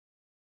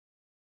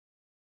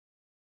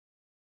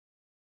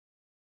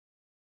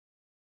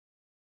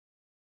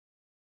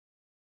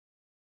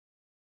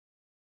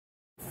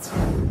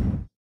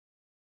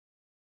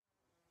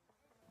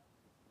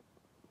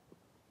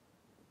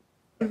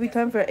It'll be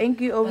time for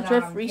Anki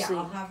Overdrive Yeah, I'll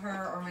Recently. have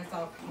her or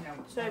myself,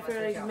 Sorry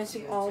for like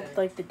missing all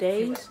like the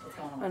days.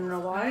 I don't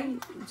know why.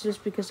 It's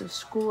just because of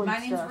school and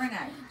stuff. My name's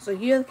Renee. So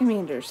here are the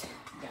commanders.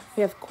 Yes.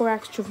 We have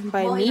Corax driven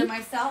by Well, me. either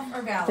myself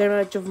or Valerie.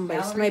 Thermo driven by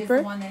Valerie Sniper.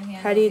 is the one that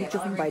handles- Hadion yeah,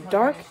 driven by Valerie's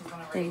Dark. she's one of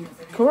our And agents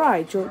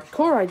that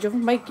Kourai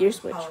driven by Gear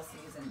Switch.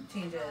 policies and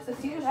changes. Let's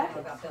see what and happens.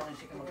 about billing,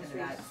 she can look into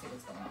that and see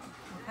what's going on.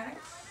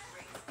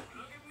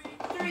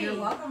 Okay? 3, You're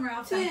welcome,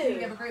 Ralph. 2, Thank you. You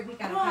have a great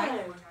weekend, 1,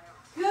 okay?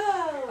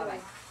 go! Bye-bye.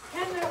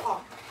 And they're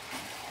off.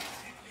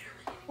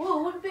 Whoa,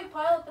 what a big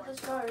pile up at the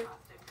start.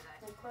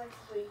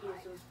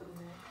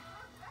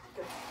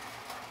 Good.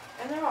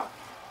 And they're off.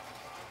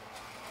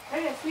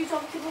 Right now, squeeze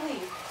off to the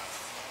lead.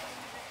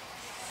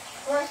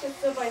 Corax gets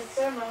still by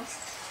Thermo.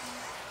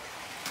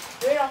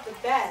 Right off the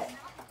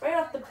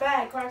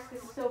bat. Corax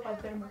gets still by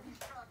Thermo.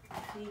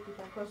 See,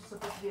 because Corax is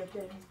supposed to be up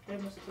there.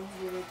 Thermo's supposed to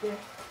be right there.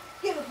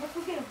 Get him, let's go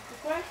get him.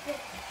 Corax, get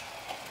him.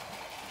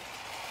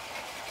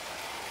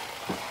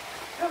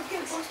 Go get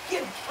him, Corax,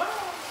 get him.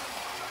 Oh!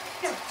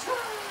 Get him.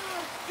 Ah!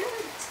 Get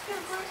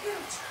him, Corax, get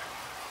him.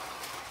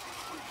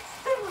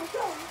 Thermo,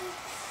 go.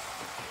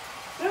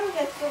 Thermo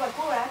gets still by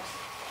Corax.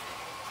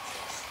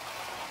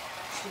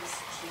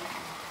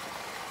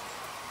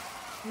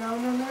 No,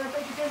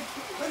 but you did.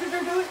 What did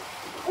they do it?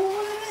 Oh,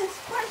 what is this?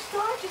 Fresh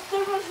starch is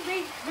Thermo's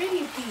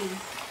radio feed.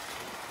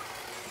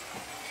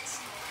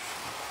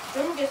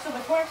 Thermo gets still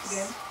by Corax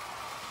again.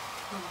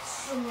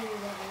 So many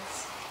levels.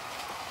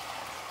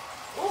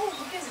 Oh,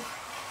 my goodness.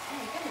 Oh,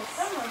 my goodness.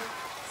 Thermo.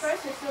 Corax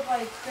gets still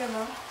by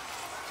Thermo.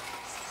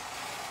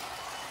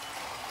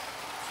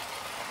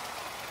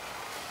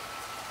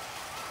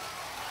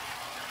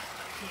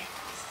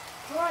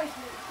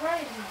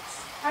 Right.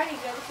 Heidi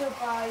got still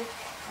by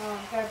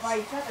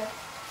each other.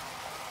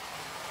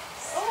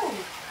 Oh!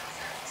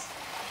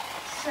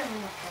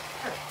 Setting up the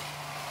hurt.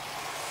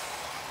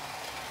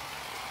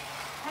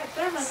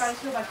 Thermo got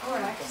still by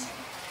Corax.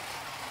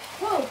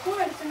 Whoa,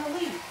 Corax in the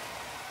lead.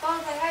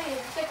 Followed by Heidi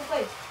in second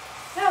place.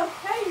 No,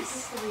 Heidi's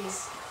in the lead.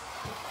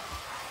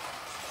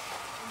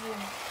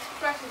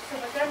 Corax is still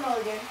by Thermo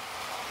again.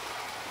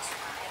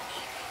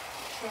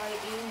 Try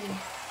Amy.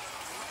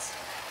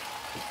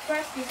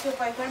 Corax is still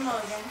by Thermo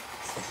again.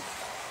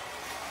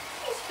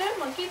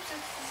 Thermo keeps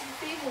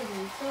defeating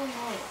me so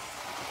annoying.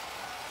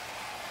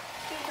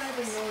 She's kind of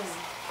annoying.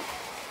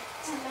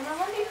 Thermo,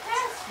 let me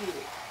pass you.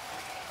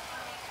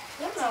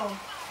 Thermo.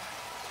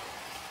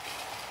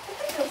 What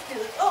did those do?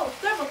 Oh,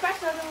 Thermo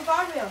crashed out of the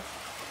guardrail.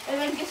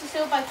 And then gets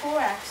assailed by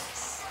Corax.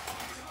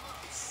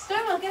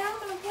 Thermo, get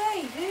out of the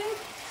way,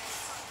 dude.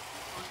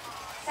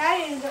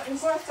 Hadion and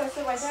Corax got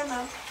assailed by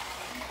Thermo.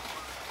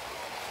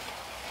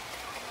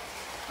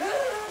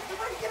 Come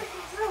on, get him,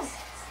 go.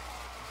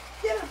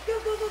 Get him,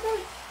 go.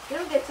 They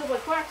don't get killed by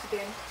Corax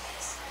again.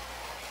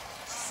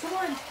 Come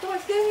on,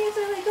 get in the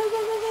inside lane. Go.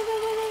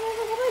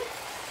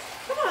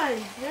 Come on,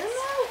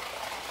 Thermo.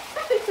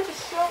 That thing took a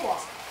show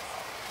off.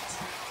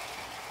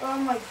 Oh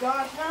my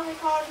gosh, now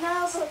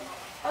the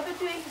other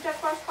two agents have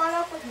caught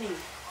up with me.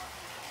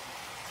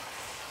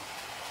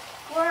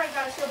 Kourai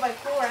got killed by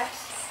Corax.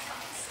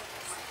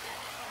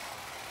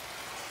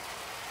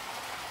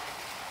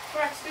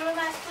 Corax, do it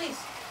last, please.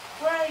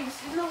 Kourai,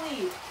 you're in the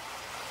lead.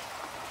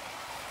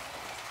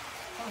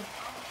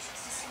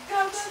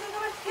 Go,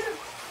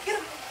 get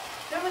him.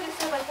 Thermo gets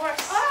killed by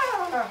Corax.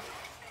 Ah!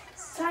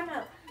 Time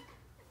out.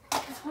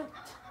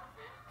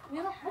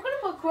 You know, we're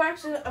gonna put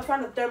Corax in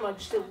front of Thermo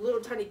just a little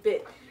tiny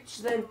bit.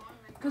 So then,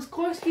 because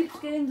Corax keeps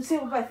getting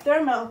disabled by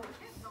Thermo,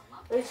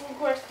 it's when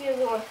Corax gets a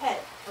little ahead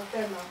of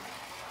Thermo.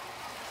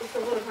 Just a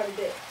little tiny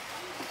bit.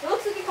 It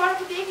looks like he caught up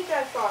with the Anki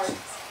Drive car.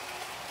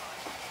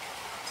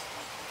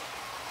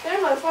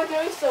 Thermo's not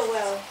doing so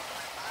well.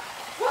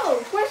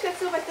 Whoa, Corax got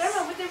killed by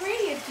Thermo with the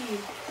radiant team.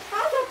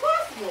 How's that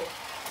possible?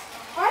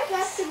 Alright,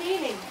 that's the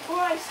meaning.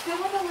 Kourai still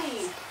in the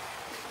lead.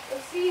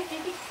 Let's see if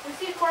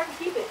Kourai can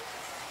keep it.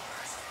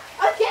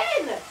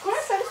 Again!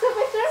 Corax got killed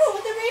by Thermo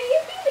with the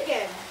radiant beam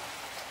again.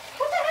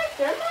 What the heck,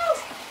 Thermo?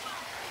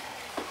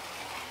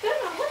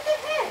 Thermo, what the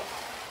heck?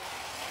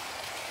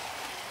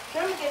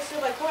 Thermo gets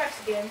killed by Corax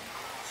again.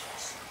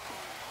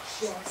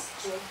 Just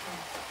joking.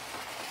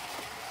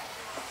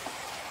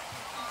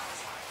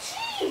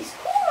 Jeez,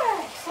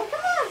 Corax! Oh,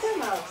 come on,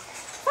 Thermo.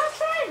 Stop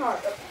trying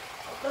hard.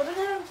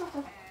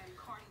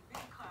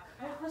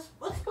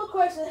 Let's put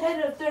Corax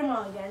ahead of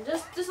Thermo again.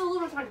 Just a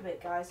little tiny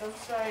bit, guys. I'm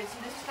sorry. See,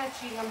 this is not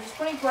cheating. I'm just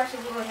putting Corax a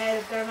little ahead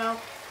of Thermo.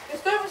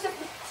 Because Thermo's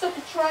such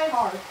a try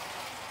hard.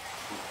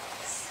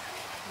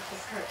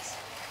 This hurts.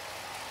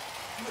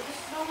 But this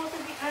is almost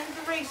at the end of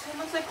the race. It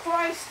looks like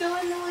Kourai's still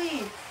in the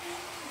lead.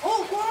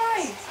 Oh,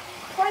 Kourai!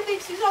 Kourai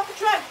thinks he's off the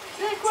track.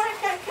 Then Kourai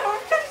got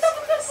himself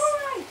with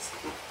Kourai!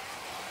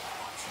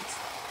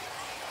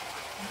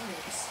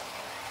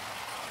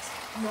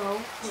 No,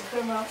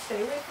 Thermo,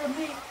 stay away from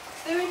me.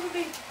 Stay away from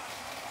me.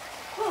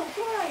 Oh,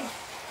 Kourai!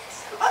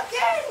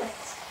 Again!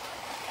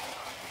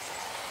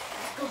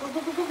 Go.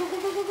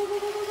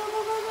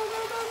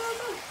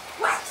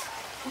 What?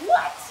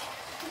 What?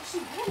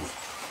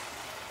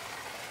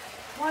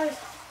 Why is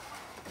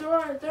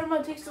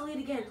Thermo takes the lead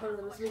again. Hold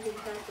on, let's make it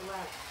back to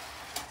lap.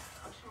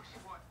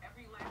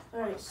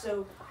 Alright,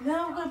 so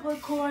now we're going to play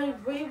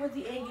Kourai right with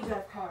the Anki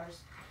Drive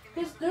cars.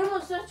 Because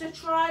Thermo's such a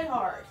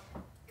try-hard.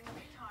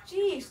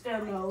 Jeez,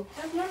 Thermo.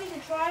 I'm learning to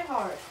try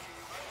hard.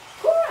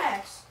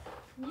 Corax!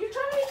 You're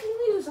trying to make me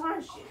lose,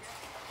 aren't you?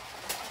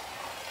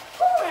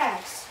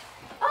 Corax!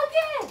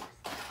 Again!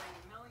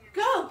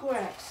 Go,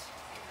 Corax!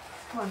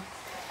 Come on.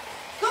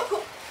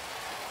 Go!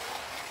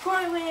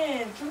 Kourai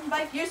wins! From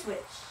by gear switch.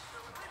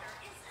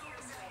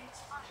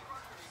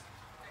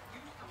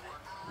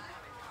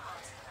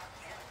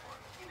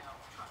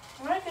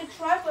 Alright, good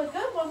try, but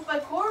good one by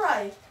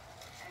Kourai.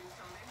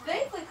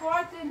 Thankfully,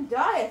 Kourai didn't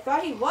die. I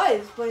thought he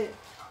was, but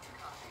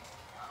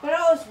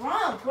I was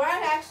wrong.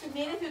 Kourai actually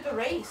made it through the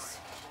race.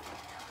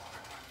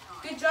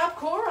 Good job,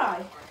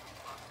 Kourai.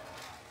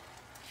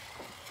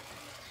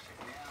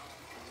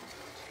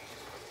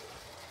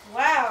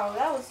 Wow,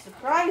 that was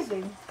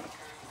surprising.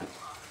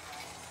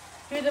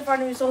 Here are the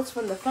final results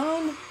from the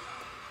phone.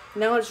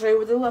 Now it's right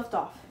where they left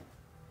off.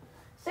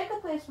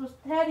 Second place was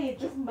Hadion,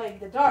 driven by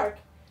the Dark,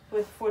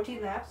 with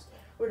 14 laps.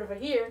 Right over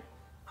here.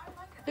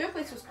 Third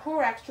place was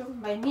Corax, driven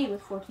by me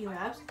with 14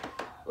 laps.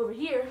 Over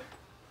here.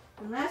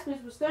 And last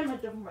place was Thermo,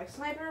 driven by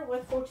Sniper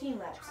with 14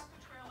 laps.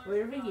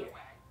 Right over here.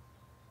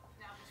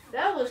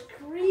 That was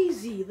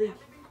crazy.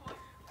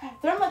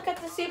 Like, Thermo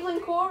kept disabling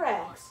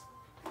Corax.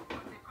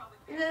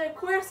 And then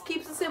Corax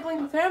keeps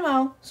disabling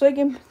Thermo so he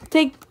can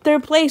take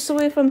third place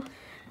away from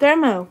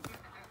Thermo.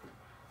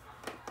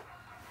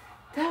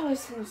 That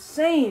was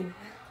insane.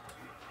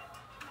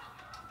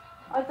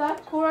 I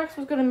thought Corax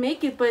was going to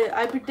make it, but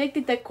I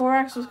predicted that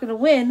Corax was going to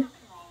win.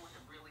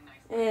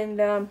 And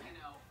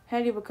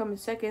Hadion would come in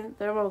second,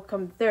 Thermo would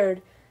come in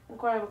third, and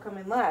Kourai would come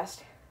in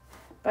last.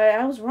 But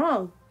I was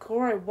wrong.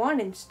 Kourai won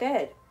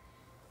instead.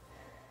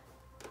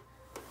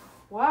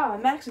 Wow,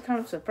 I'm actually kind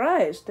of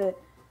surprised that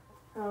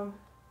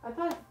I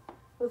thought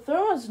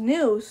Thermo's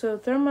new, so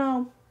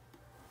Thermo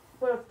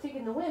would have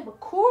taken the win, but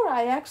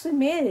Kourai actually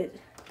made it.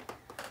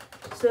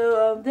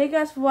 So thank you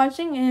guys for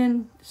watching,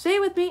 and stay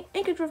with me,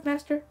 Anki Drift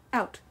Master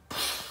out.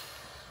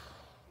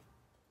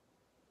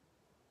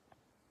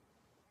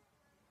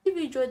 If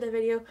you enjoyed the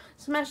video,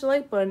 smash the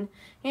like button,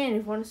 and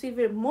if you want to see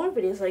more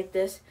videos like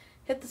this,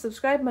 hit the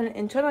subscribe button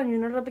and turn on your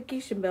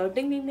notification bell.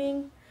 Ding ding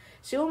ding.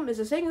 Soon is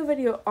a single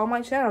video on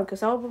my channel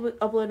because I'll be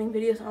uploading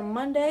videos on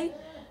Monday,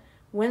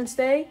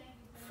 Wednesday,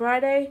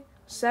 Friday,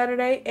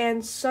 Saturday,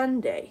 and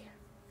Sunday.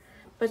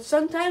 But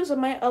sometimes I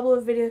might upload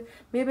a video.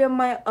 Maybe I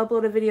might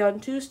upload a video on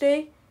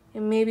Tuesday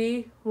and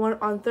maybe one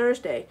on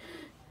Thursday.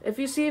 If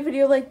you see a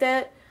video like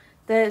that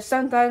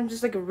sometimes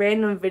just like a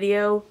random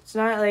video, it's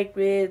not like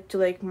related to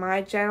like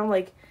my channel,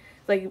 like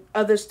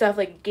other stuff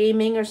like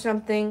gaming or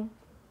something.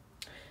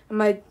 I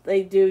might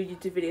like do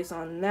YouTube videos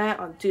on that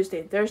on Tuesday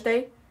and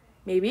Thursday,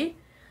 maybe.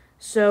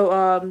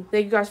 So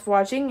thank you guys for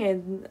watching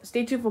and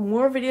stay tuned for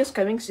more videos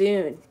coming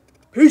soon.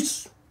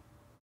 Peace.